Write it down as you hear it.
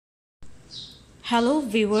Hello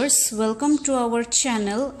viewers, welcome to our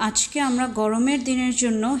channel. আজকে আমরা গরমের দিনের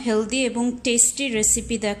জন্য হেলদি এবং টেস্টি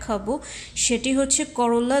রেসিপি দেখাবো। সেটি হচ্ছে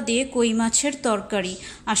করলা দিয়ে কই মাছের তরকারি।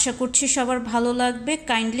 আশা করছি সবার ভালো লাগবে।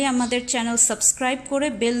 কাইন্ডলি আমাদের চ্যানেল সাবস্ক্রাইব করে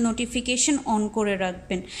বেল নোটিফিকেশন অন করে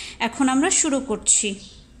রাখবেন। এখন আমরা শুরু করছি।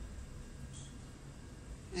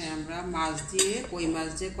 আমরা মাছ দিয়ে কই মাছ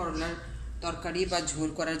দিয়ে করলার তরকারি বা ঝোল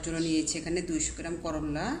করার জন্য নিয়েছি এখানে 200 গ্রাম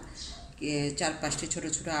করলা, 4-5টি ছোটো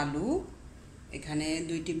ছোটো আলু, এখানে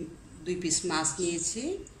 2 পিস মাছ নিয়েছি,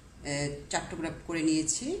 4 টুকরা করে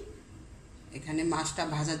নিয়েছি। এখানে মাছটা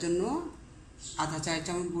ভাজার জন্য আধা চায়ের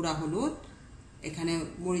চামচ গুঁড়া হলুদ, এখানে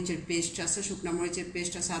মরিচের পেস্ট আছে, শুকনো মরিচের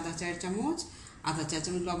পেস্ট আছে আধা চায়ের চামচ, আধা চায়ের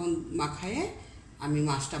চামচ লবণ মাখায়ে আমি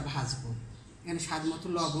মাছটা ভাজবো। এখানে স্বাদ মতো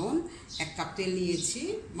লবণ, 1 কাপ তেল নিয়েছি,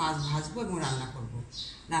 মাছ ভাজবো এবং রান্না করব।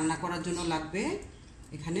 রান্না করার জন্য লাগবে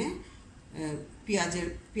এখানে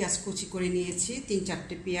পেঁয়াজ কুচি করে নিয়েছি,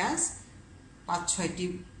 3-4টে পেঁয়াজ, 5-6টি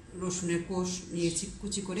রসুনের কোষ নিয়েছি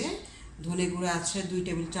কুচি করে, ধনে গুঁড়া আছে 2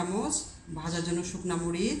 টেবিল চামচ, ভাজার জন্য শুকনো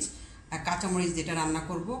মরিচ আর কাঁচামরিচ, যেটা রান্না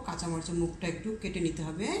করব কাঁচামরিচের মুখটা একটু কেটে নিতে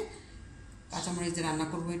হবে। কাঁচামরিচ দিয়ে রান্না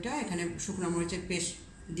করব এটা। এখানে শুকনো মরিচের পেস্ট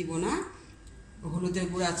দিব না। হলুদের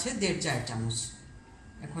গুঁড়া আছে 1.5 চায়ের চামচ।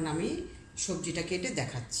 এখন আমি সবজিটা কেটে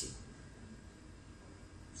দেখাচ্ছি।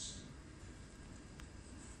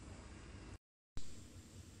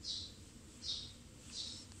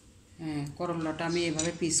 করলাটা আমি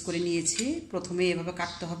এভাবে পিস করে নিয়েছি। প্রথমে এভাবে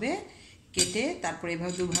কাটতে হবে, কেটে তারপরে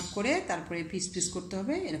এভাবে 2 ভাগ করে তারপরে পিস পিস করতে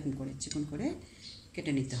হবে, এরকম করে চিকন করে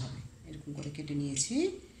কেটে নিতে হবে। এরকম করে কেটে নিয়েছি।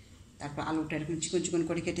 তারপর আলুটা এরকম চিকন চিকন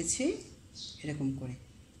করে কেটেছি, এরকম করে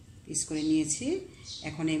পিস করে নিয়েছি।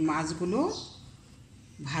 এখন এই মাছগুলো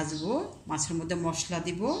ভাজবো। মাছের মধ্যে মশলা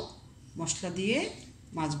দিব, মশলা দিয়ে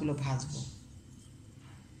মাছগুলো ভাজবো।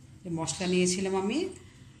 মশলা নিয়েছিলাম আমি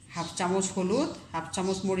 1/2 চামচ হলুদ, 1/2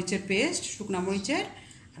 চামচ মরিচের পেস্ট শুকনো মরিচের,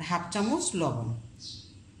 আর 1/2 চামচ লবণ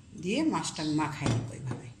দিয়ে মাছটা আমি মাখাই নেব।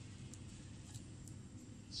 এইভাবে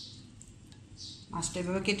মাছটা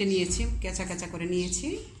এভাবে কেটে নিয়েছি, কেঁচা কেঁচা করে নিয়েছি।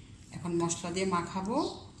 এখন মশলা দিয়ে মাখাবো,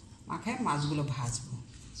 মাখায় মাছগুলো ভাজবো।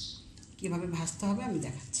 কীভাবে ভাজতে হবে আমি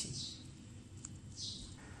দেখাচ্ছি।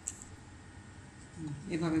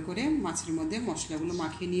 এভাবে করে মাছের মধ্যে মশলাগুলো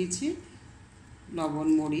মাখিয়ে নিয়েছি, লবণ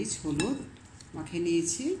মরিচ হলুদ মাখিয়ে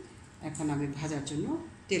নিয়েছি। এখন আমি ভাজার জন্য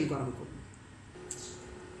তেল গরম করব।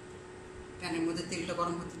 প্যানের মধ্যে তেলটা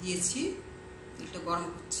গরম হতে দিয়েছি, তেলটা গরম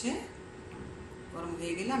হচ্ছে। গরম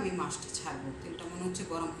হয়ে গেলে আমি মাছটা ছাড়বো। তেলটা মনে হচ্ছে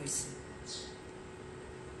গরম হয়েছে।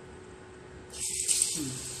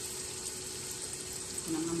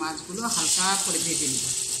 এখন আমরা মাছগুলো হালকা করে ভেজে নেব।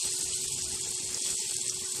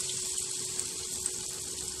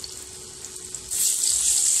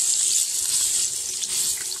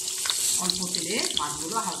 অল্প তেলে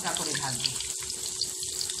মাছগুলো হালকা করে ভাজবো।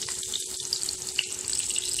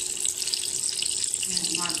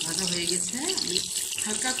 মাছ ভাজা হয়ে গেছে, আমি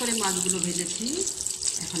হালকা করে মাছগুলো ভেজেছি।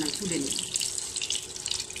 এখন আমি তুলে নিব।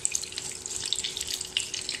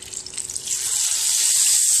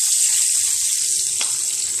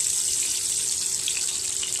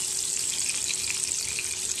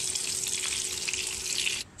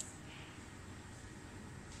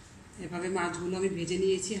 এভাবে মাছগুলো আমি ভেজে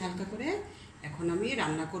নিয়েছি হালকা করে। এখন আমি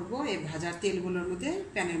রান্না করব। এই ভাজা তেলগুলোর মধ্যে,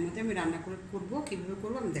 প্যানের মধ্যে আমি রান্না করব। কীভাবে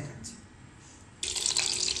করবো আমি দেখাচ্ছি।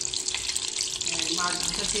 মাছ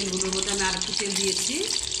ভাজা তেলগুলোর মধ্যে আমি আরেকটু তেল দিয়েছি,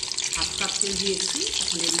 1/2 কাপ তেল দিয়েছি।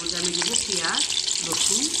 এখন এর মধ্যে আমি দেবো পেঁয়াজ,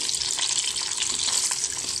 রসুন,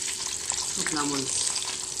 শুকনো মরিচ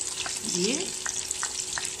দিয়ে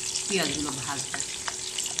পেঁয়াজগুলো ভাজবো।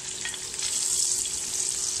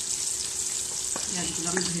 পেঁয়াজগুলো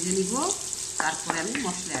আমি ভেজে নিব, তারপরে আমি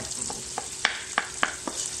মশলা অ্যাড করব।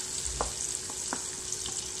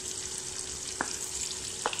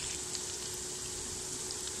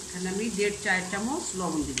 এখানে আমি 1.5 চায়ের চামচ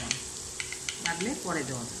লবণ দিলাম, লাগলে পরে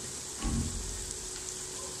দেওয়া যাবে।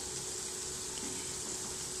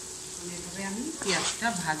 এভাবে আমি পেঁয়াজটা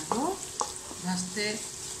ভাজবো। ভাজতে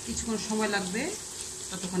কিছুক্ষণ সময় লাগবে,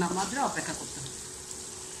 ততক্ষণ আমাদের অপেক্ষা করতে হবে।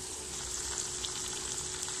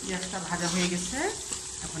 পেঁয়াজটা ভাজা হয়ে গেছে।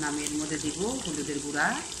 এখন আমি এর মধ্যে দিব হলুদের গুঁড়া,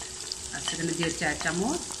 আর সেখানে 1.5 চায়ের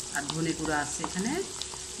চামচ, আর ধনে গুঁড়া আছে এখানে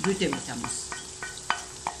 2 টেবিল চামচ।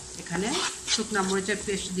 এখানে শুকনো মরিচের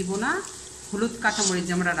পেস্ট দিব না, হলুদ কাঁচামরিচ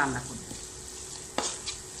দিয়ে আমরা রান্না করব।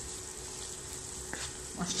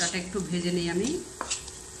 মশলাটা একটু ভেজে নিই আমি।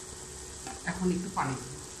 এখন একটু পানি দেব।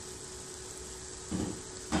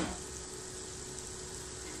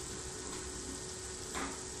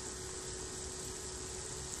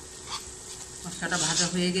 মশলাটা ভাজা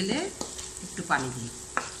হয়ে গেলে একটু পানি দিই।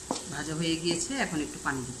 ভাজা হয়ে গিয়েছে, এখন একটু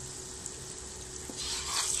পানি দিই।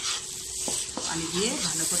 পানি দিয়ে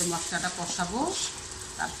ভালো করে মশলাটা কষাবো,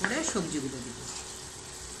 তারপরে সবজিগুলো দিব।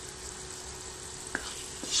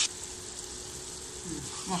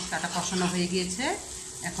 মশলাটা কষানো হয়ে গিয়েছে,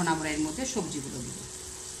 এখন আমরা এর মধ্যে সবজিগুলো দিব।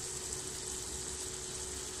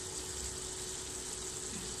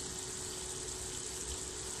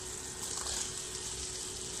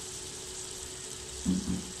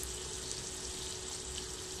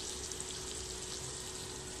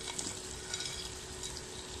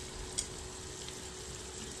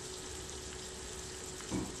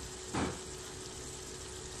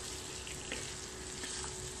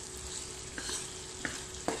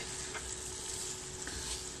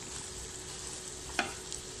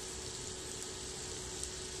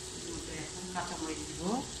 কাঁচামরিচ দিব,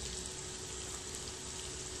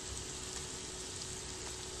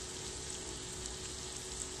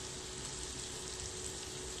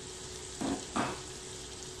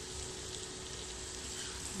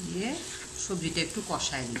 দিয়ে সবজিটা একটু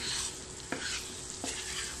কষায় নিই।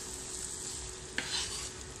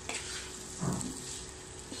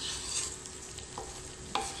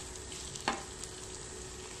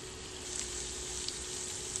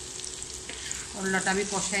 করলাটা আমি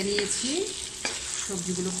কষায় নিয়েছি,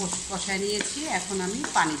 সবজিগুলো কষায় নিয়েছি, এখন আমি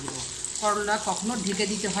পানি দেব। করলা কখনো ঢেকে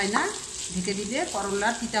দিতে হয় না, ঢেকে দিলে করলা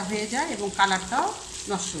তিতা হয়ে যায় এবং কালারটাও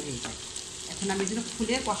নষ্ট হয়ে যায়। এখন আমি এগুলো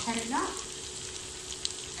খুলে কষায় নিলাম,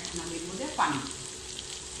 এখন আমি এর মধ্যে পানি দেব।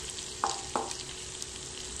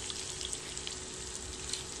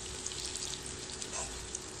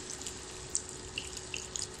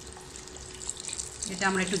 এটা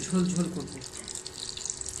আমরা একটু ঝোল ঝোল করবো।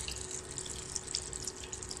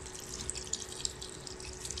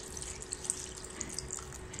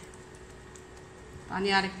 পানি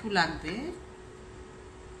আর একটু লাগবে।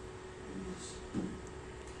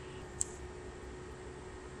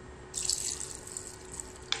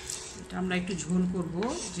 এটা আমরা একটু ঝোল করব,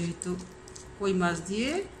 যেহেতু কই মাছ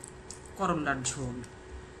দিয়ে করলার ঝোল।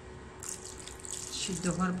 সিদ্ধ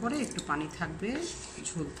হওয়ার পরে একটু পানি থাকবে,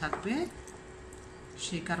 ঝোল থাকবে,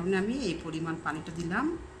 সেই কারণে আমি এই পরিমাণ পানিটা দিলাম।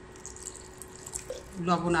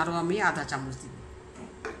 লবণ আরও আমি আধা চামচ দিব।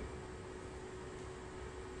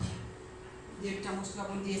 1.5 চামচ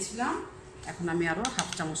লবণ দিয়েছিলাম, এখন আমি আরও হাফ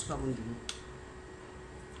চামচ লবণ দিব।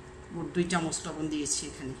 মোট 2 চামচ লবণ দিয়েছি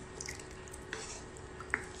এখানে।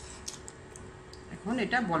 এখন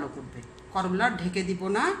এটা বলো করবে। করলা ঢেকে দিব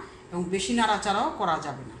না এবং বেশি নাড়াচাড়াও করা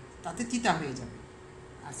যাবে না, তাতে তিতা হয়ে যাবে।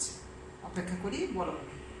 আচ্ছা, অপেক্ষা করি বলো।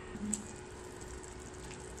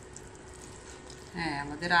 হ্যাঁ,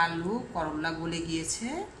 আমাদের আলু করলা গলে গিয়েছে,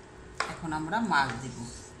 এখন আমরা মাছ দিব।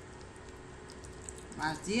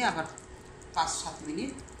 মাছ দিয়ে আবার 5-7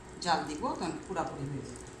 মিনিট জাল দিব, তখন পুরাপুরি হয়ে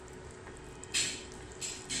যাবে।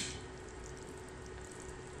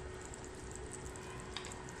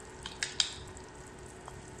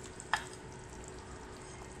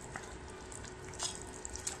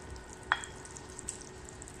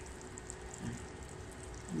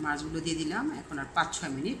 মাছগুলো দিয়ে দিলাম, এখন আর 5-6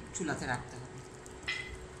 মিনিট চুলাতে রাখতে হবে।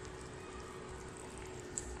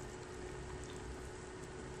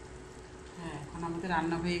 হ্যাঁ, এখন আমাদের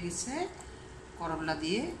রান্না হয়ে গেছে করলা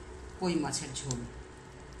দিয়ে কই মাছের ঝোল।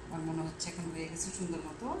 আমার মনে হচ্ছে এখন হয়ে গেছে সুন্দর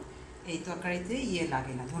মতো। এই তরকারিতে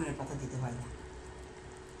লাগে না, ধনের পাতা দিতে হয় না।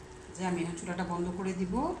 যে আমি এখন চুলাটা বন্ধ করে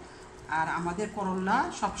দিব। আর আমাদের করলা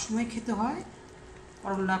সবসময় খেতে হয়।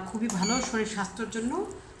 করলা খুবই ভালো শরীর স্বাস্থ্যের জন্য।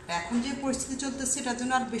 এখন যে পরিস্থিতি চলতেছে, এটার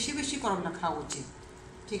জন্য আর বেশি বেশি করলা খাওয়া উচিত।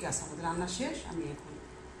 ঠিক আছে, আমাদের রান্না শেষ, আমি এখন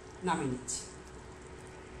নামিয়ে নিচ্ছি।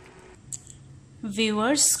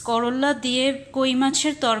 ভিউয়ার্স, করলা দিয়ে কই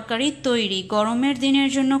মাছের তরকারি তৈরি। গরমের দিনের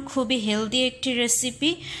জন্য খুবই হেলদি একটি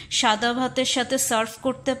রেসিপি। সাদা ভাতের সাথে সার্ভ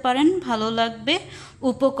করতে পারেন, ভালো লাগবে।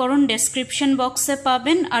 উপকরণ ডেসক্রিপশন বক্সে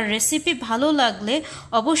পাবেন। আর রেসিপি ভালো লাগলে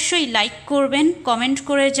অবশ্যই লাইক করবেন, কমেন্ট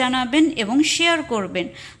করে জানাবেন এবং শেয়ার করবেন।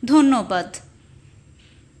 ধন্যবাদ।